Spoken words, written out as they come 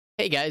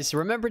Hey guys,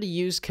 remember to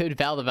use code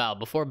VALtheVAL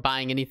before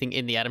buying anything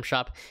in the item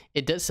shop.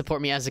 It does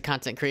support me as a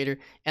content creator,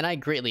 and I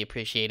greatly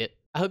appreciate it.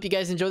 I hope you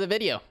guys enjoy the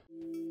video.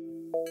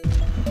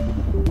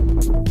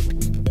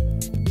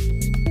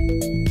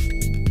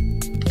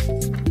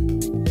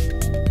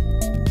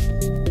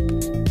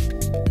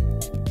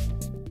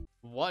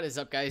 What is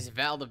up guys,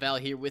 VALtheVAL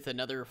here with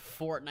another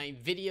Fortnite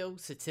video.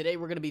 So today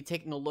we're going to be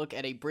taking a look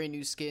at a brand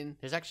new skin.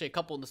 There's actually a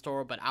couple in the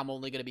store, but I'm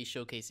only going to be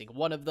showcasing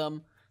one of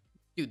them.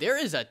 Dude,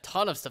 there is a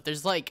ton of stuff.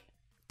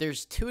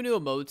 There's two new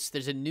emotes,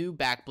 there's a new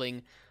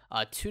backbling,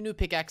 two new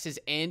pickaxes,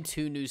 and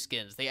two new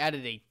skins. They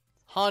added a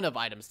ton of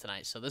items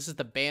tonight. So this is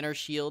the banner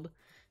shield,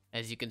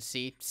 as you can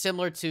see.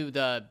 Similar to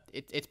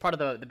it's part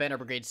of the banner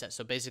brigade set.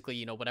 So basically,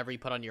 you know, whatever you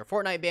put on your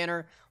Fortnite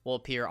banner will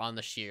appear on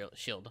the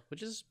shield,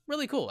 which is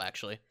really cool,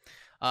 actually.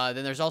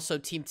 Then there's also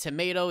Team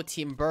Tomato,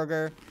 Team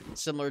Burger,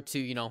 similar to,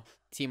 you know,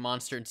 Team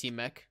Monster and Team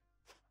Mech.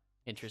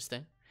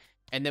 Interesting.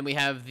 And then we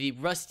have the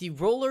Rusty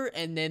Roller,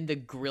 and then the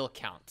Grill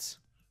Count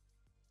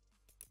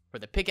for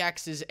the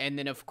pickaxes. And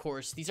then, of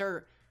course,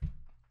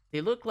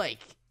 they look like,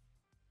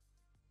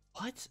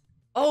 what?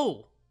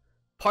 Oh,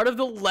 part of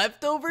the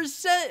leftover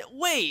set?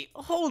 Wait,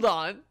 hold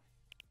on.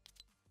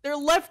 They're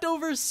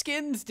leftover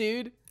skins,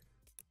 dude.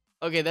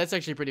 Okay, that's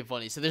actually pretty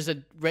funny. So there's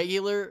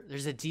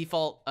a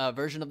default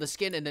version of the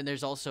skin, and then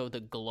there's also the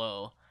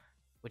glow,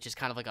 which is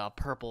kind of like a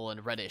purple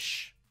and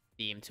reddish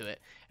theme to it.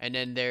 And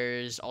then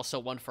there's also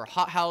one for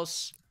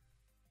HOTHOUSE,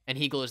 and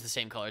he glows the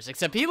same colors,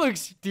 except he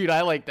looks, dude,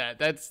 I like that.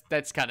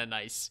 That's kind of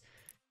nice.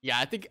 Yeah,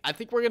 I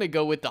think we're gonna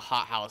go with the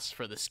HOTHOUSE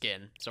for the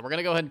skin. So we're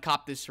gonna go ahead and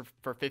cop this for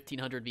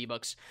 1,500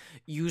 V-Bucks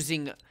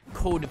using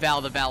code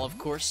VALtheVAL, of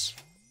course.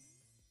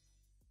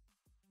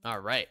 All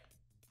right.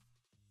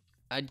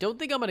 I don't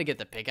think I'm gonna get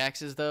the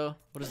pickaxes though.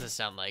 What does this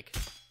sound like?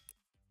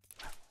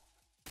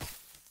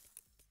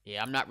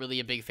 Yeah, I'm not really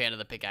a big fan of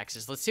the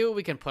pickaxes. Let's see what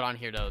we can put on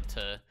here though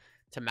to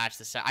match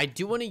the set. I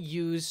do want to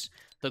use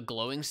the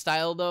glowing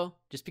style though,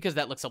 just because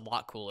that looks a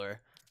lot cooler.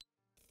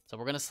 So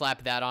we're gonna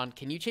slap that on.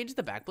 Can you change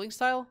the backbling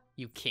style?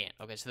 You can't.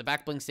 Okay, so the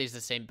backbling stays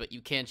the same, but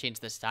you can change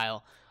the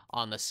style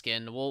on the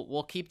skin.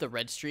 We'll keep the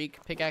red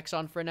streak pickaxe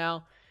on for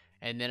now,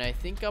 and then I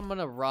think I'm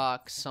gonna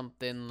rock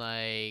something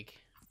like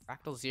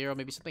Fractal Zero,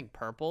 maybe something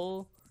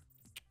purple.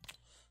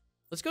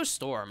 Let's go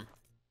Storm.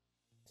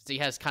 So he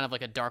has kind of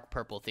like a dark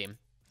purple theme.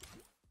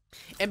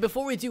 And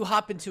before we do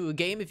hop into a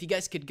game, if you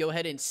guys could go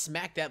ahead and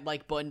smack that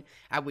like button,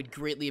 I would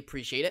greatly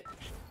appreciate it.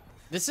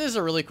 This is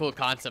a really cool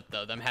concept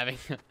though, them having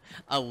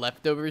a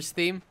leftovers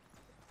theme.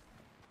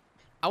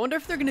 I wonder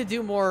if they're gonna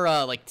do more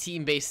like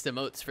team-based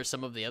emotes for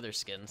some of the other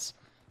skins.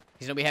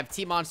 You know, we have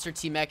Team Monster,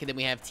 Team Mech, and then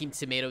we have Team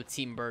Tomato,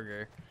 Team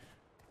Burger.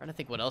 I'm trying to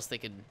think what else they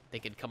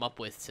could come up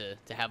with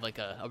to have like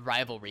a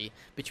rivalry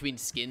between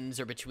skins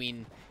or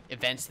between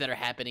events that are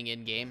happening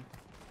in game.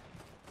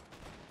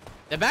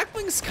 The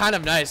backbling's kind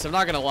of nice, I'm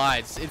not gonna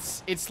lie.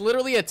 It's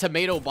literally a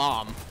tomato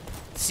bomb.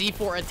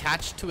 C4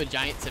 attached to a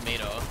giant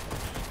tomato.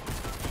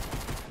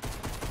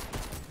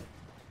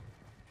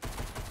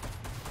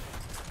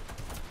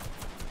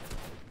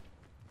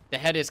 The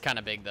head is kind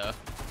of big though.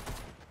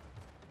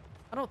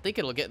 I don't think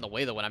it'll get in the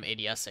way though when I'm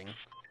ADSing.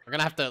 We're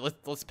gonna have to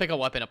let's pick a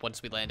weapon up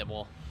once we land, and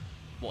we'll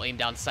aim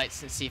down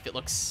sights and see if it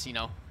looks, you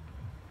know,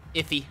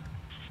 iffy.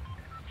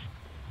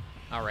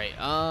 All right,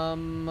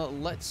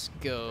 let's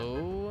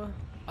go.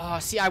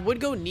 See, I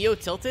would go Neo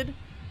Tilted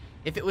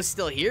if it was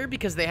still here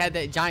because they had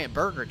that giant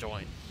burger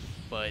joint,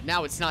 but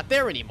now it's not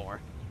there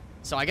anymore.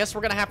 So I guess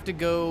we're gonna have to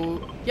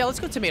go. Yeah, let's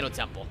go Tomato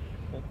Temple.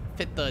 We'll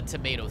fit the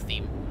tomato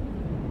theme.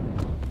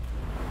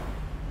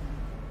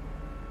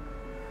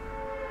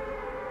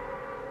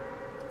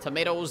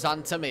 Tomatoes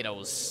on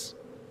tomatoes.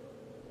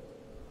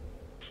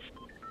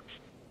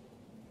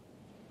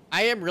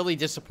 I am really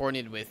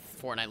disappointed with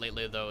Fortnite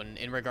lately, though,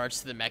 in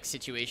regards to the mech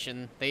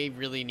situation. They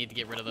really need to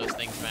get rid of those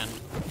things, man.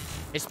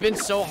 It's been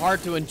so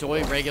hard to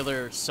enjoy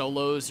regular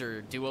solos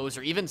or duos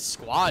or even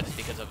squads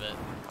because of it.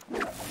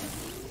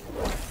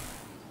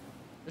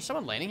 There's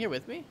someone landing here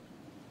with me?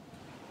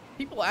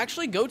 People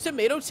actually go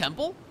Tomato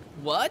Temple?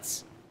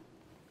 What?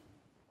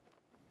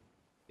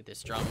 Get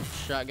this drum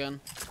shotgun.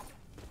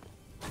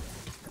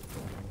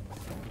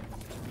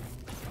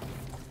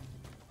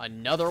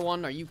 Another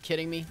one? Are you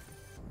kidding me?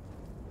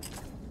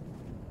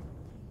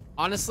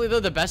 Honestly, though,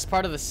 the best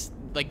part of this,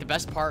 like the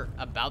best part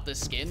about this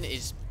skin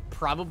is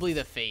probably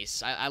the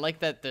face. I like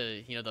that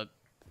the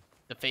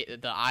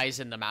eyes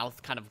and the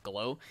mouth kind of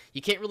glow.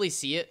 You can't really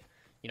see it,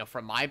 you know,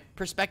 from my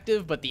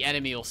perspective, but the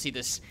enemy will see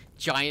this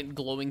giant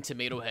glowing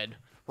tomato head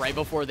right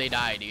before they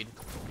die, dude.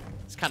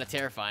 It's kind of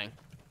terrifying.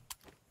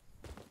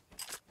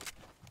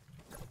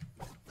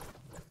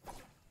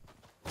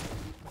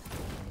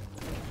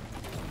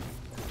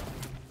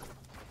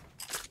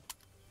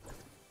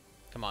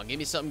 Come on, give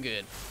me something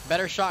good.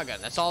 Better shotgun.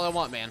 That's all I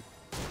want, man.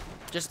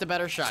 Just a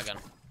better shotgun.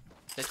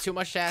 Is that too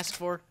much to ask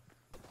for?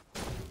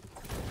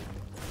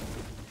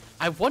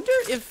 I wonder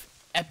if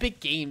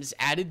Epic Games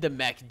added the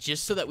mech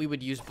just so that we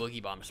would use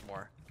boogie bombs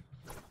more.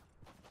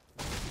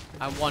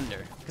 I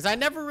wonder. Because I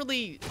never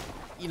really,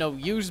 you know,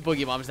 used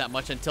boogie bombs that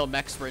much until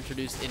mechs were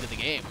introduced into the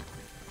game.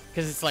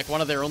 Because it's like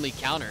one of their only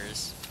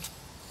counters.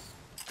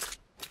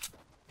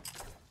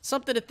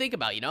 Something to think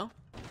about, you know?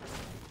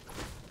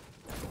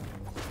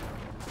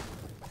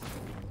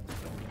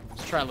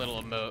 Let's try a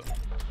little emote.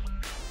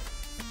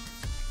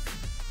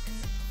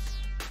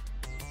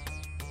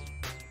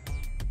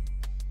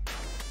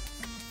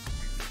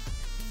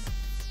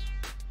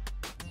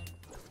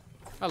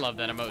 I love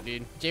that emote,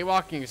 dude.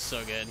 Jaywalking is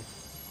so good.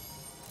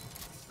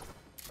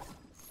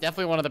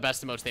 Definitely one of the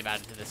best emotes they've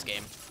added to this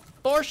game.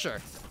 For sure.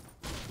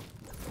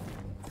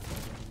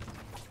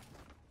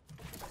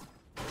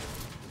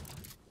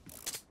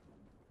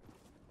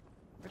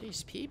 Where are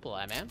these people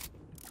at, man?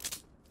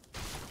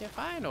 Can't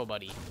find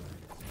nobody.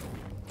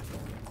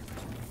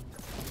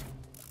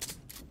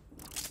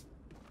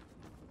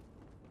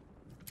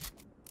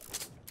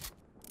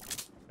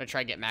 I'm gonna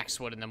try to get max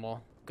wood and then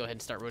we'll go ahead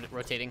and start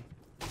rotating.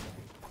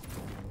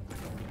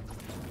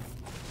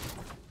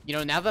 You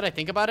know, now that I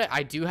think about it,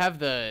 I do have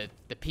the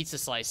pizza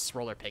slice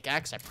roller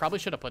pickaxe. I probably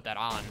should have put that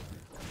on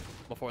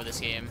before this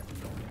game.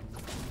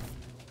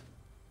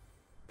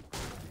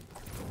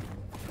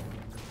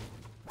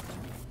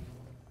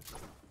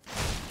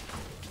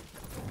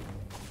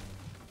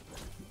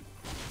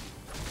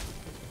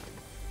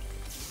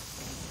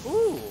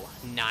 Ooh,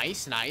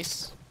 nice,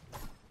 nice.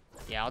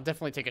 Yeah, I'll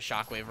definitely take a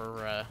shockwave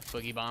or a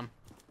boogie bomb.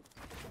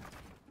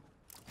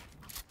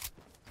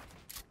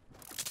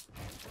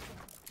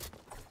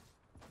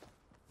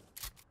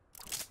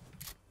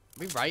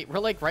 We're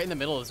like right in the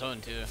middle of the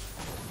zone too.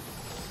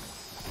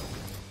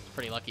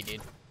 Pretty lucky,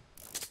 dude.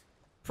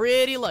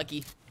 Pretty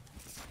lucky.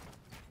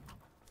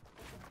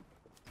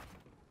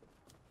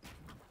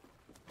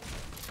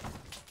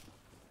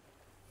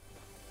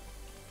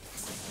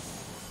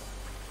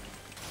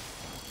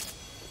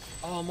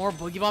 Oh, more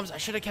boogie bombs. I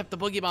should have kept the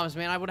boogie bombs,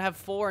 man. I would have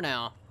 4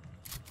 now.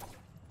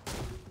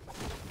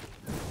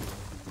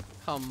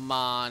 Come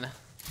on.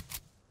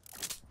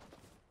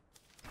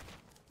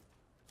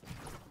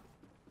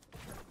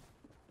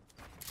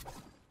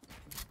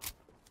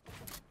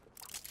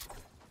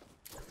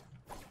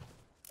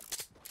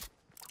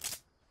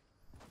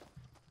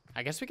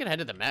 I guess we can head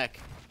to the mech.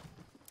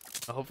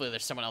 But hopefully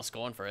there's someone else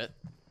going for it.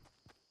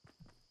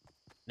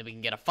 Then we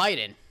can get a fight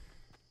in.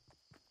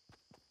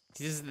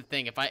 See, this is the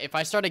thing. If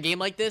I start a game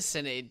like this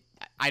and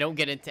I don't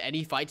get into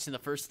any fights in the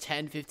first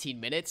 10-15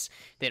 minutes,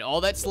 then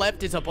all that's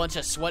left is a bunch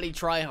of sweaty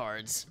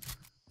tryhards.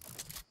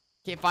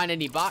 Can't find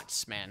any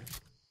bots, man.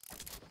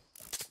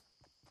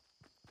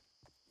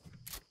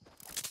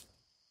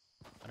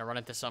 I'm gonna run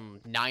into some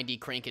 90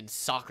 cranking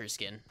soccer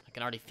skin. I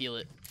can already feel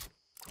it.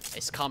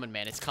 It's coming,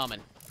 man. It's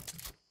coming.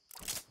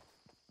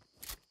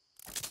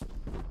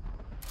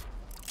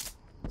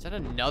 Is that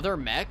another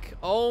mech?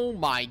 Oh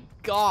my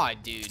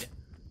god, dude.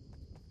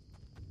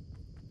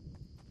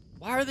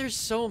 Why are there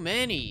so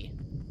many?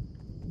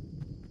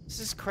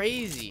 This is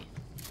crazy.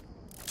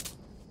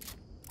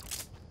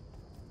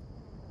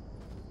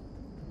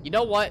 You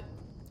know what?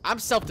 I'm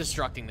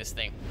self-destructing this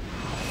thing.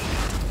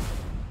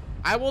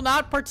 I will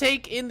not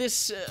partake in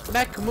this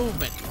mech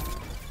movement.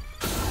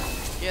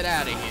 Get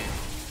out of here.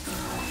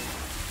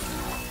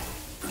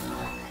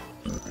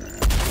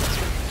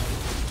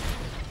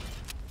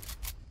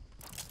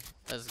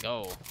 Let's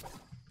go.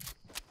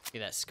 See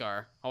that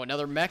scar. Oh,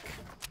 another mech.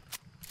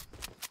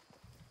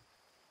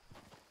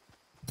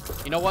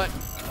 You know what?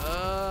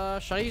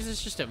 Should I use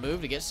this just to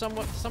move to get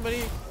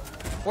somebody?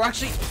 Or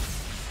actually,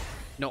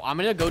 no, I'm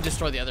gonna go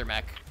destroy the other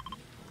mech.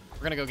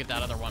 We're gonna go get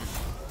that other one.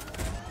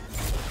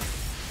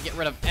 Get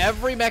rid of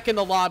every mech in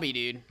the lobby,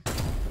 dude.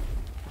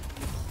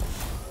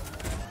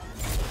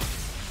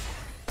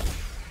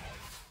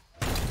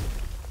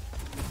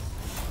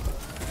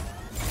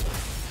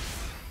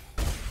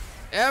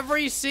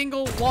 Every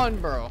single one,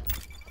 bro.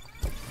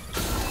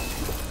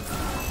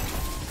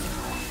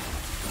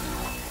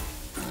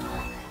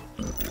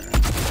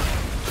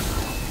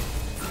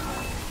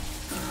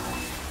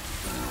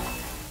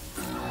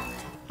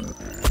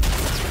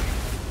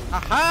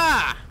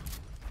 Aha!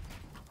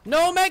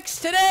 No mechs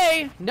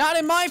today! Not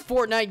in my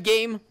Fortnite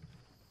game.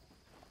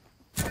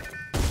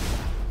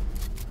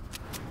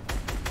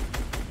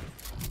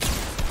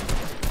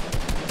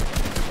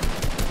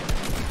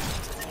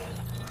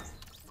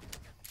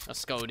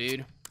 Let's go,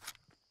 dude.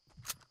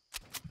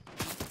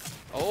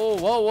 Oh,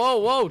 whoa, whoa,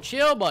 whoa.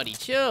 Chill, buddy.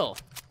 Chill.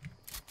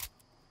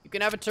 You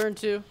can have a turn,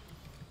 too.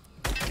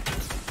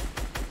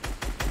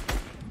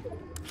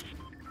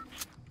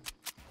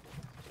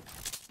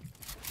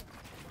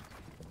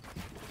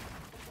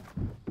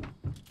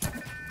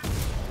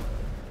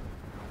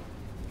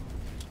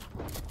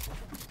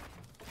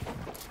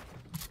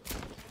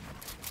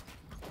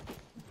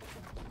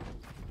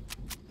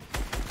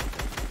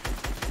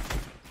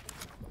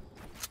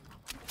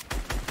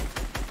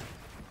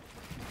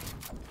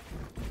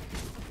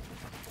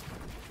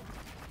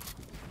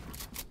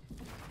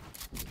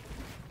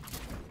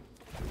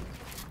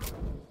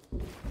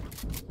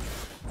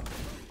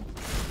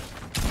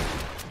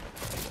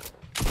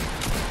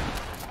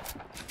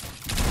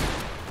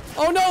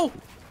 Oh no!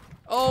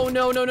 Oh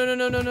no, no, no, no,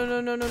 no, no, no,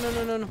 no, no, no,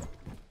 no, no, no.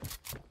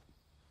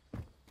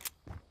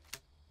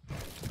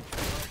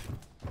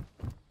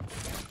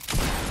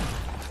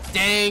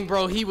 Dang,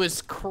 bro, he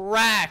was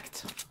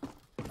cracked.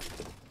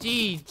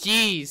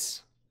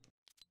 GG's.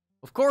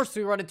 Of course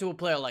we run into a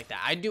player like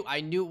that.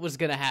 I knew it was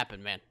gonna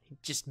happen, man.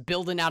 Just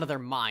building out of their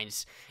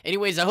minds.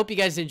 Anyways, I hope you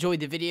guys enjoyed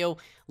the video.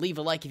 Leave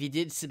a like if you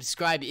did,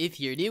 subscribe if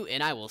you're new,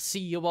 and I will see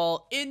you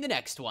all in the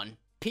next one.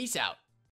 Peace out.